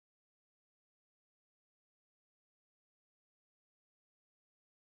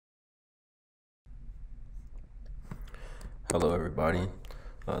Hello everybody.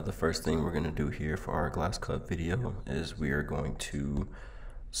 The first thing we're going to do here for our glass cup video is we are going to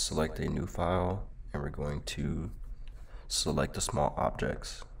select a new file and we're going to select the small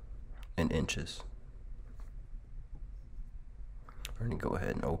objects in inches. We're going to go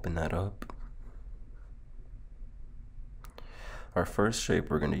ahead and open that up. Our first shape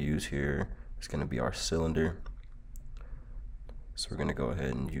we're going to use here is going to be our cylinder. So we're going to go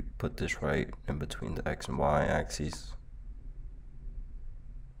ahead and put this right in between the X and Y axes.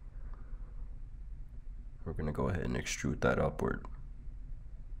 We're going to go ahead and extrude that upward.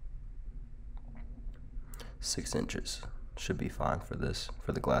 6 inches should be fine for this,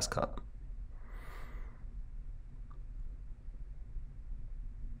 for the glass cup.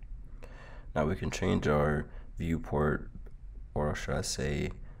 Now we can change our viewport, or should I say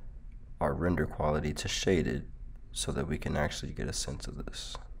our render quality, to shaded so that we can actually get a sense of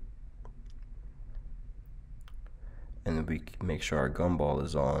this. And then we make sure our gumball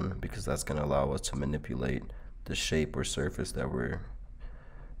is on, because that's going to allow us to manipulate the shape or surface that we're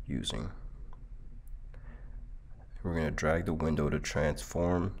using. We're going to drag the window to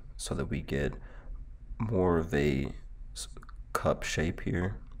transform so that we get more of a cup shape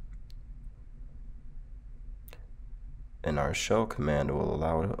here. And our shell command will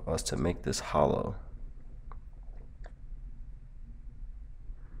allow us to make this hollow.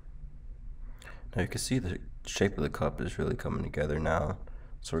 Now you can see the shape of the cup is really coming together now.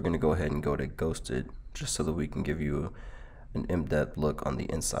 So we're going to go ahead and go to ghosted, just so that we can give you an in-depth look on the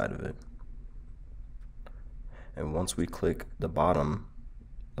inside of it. And once we click the bottom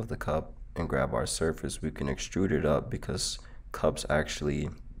of the cup and grab our surface, we can extrude it up, because cups actually,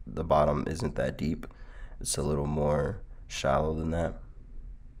 the bottom isn't that deep. It's a little more shallow than that.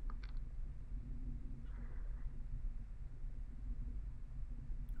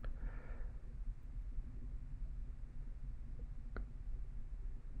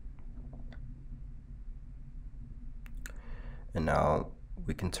 And now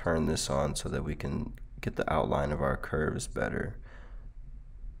we can turn this on so that we can get the outline of our curves better.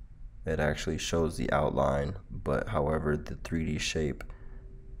 It actually shows the outline, but however the 3D shape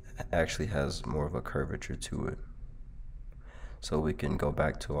actually has more of a curvature to it. So we can go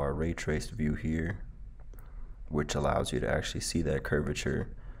back to our ray traced view here, which allows you to actually see that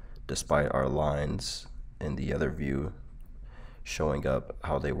curvature despite our lines in the other view showing up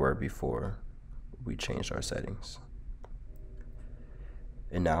how they were before we changed our settings.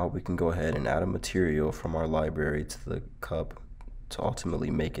 And now we can go ahead and add a material from our library to the cup to ultimately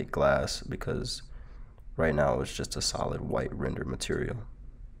make it glass, because right now it's just a solid white render material.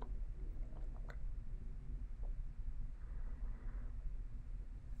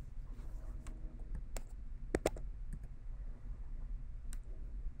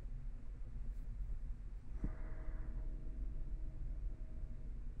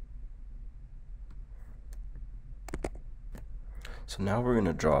 So now we're going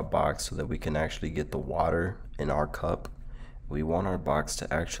to draw a box so that we can actually get the water in our cup. We want our box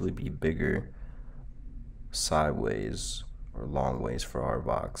to actually be bigger sideways or long ways for our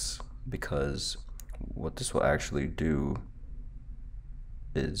box, because what this will actually do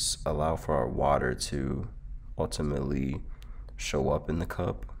is allow for our water to ultimately show up in the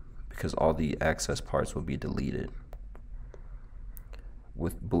cup, because all the excess parts will be deleted.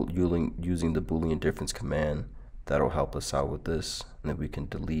 With using the Boolean difference command, that'll help us out with this, and then we can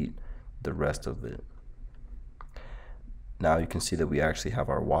delete the rest of it. Now you can see that we actually have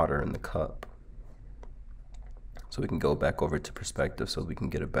our water in the cup. So we can go back over to perspective so we can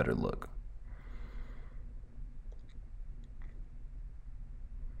get a better look.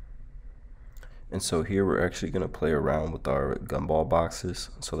 And so here we're actually going to play around with our gumball boxes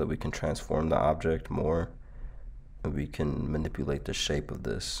so that we can transform the object more, and we can manipulate the shape of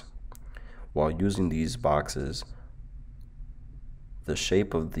this. While using these boxes, the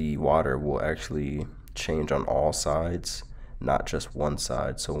shape of the water will actually change on all sides, not just one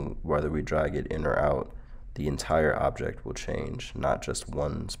side. So whether we drag it in or out, the entire object will change, not just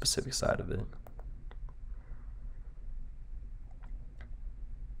one specific side of it.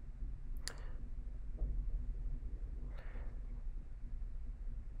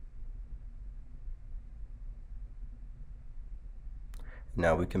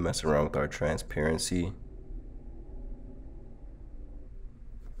 Now we can mess around with our transparency.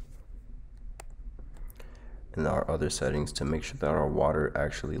 And our other settings to make sure that our water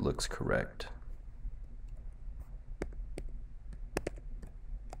actually looks correct.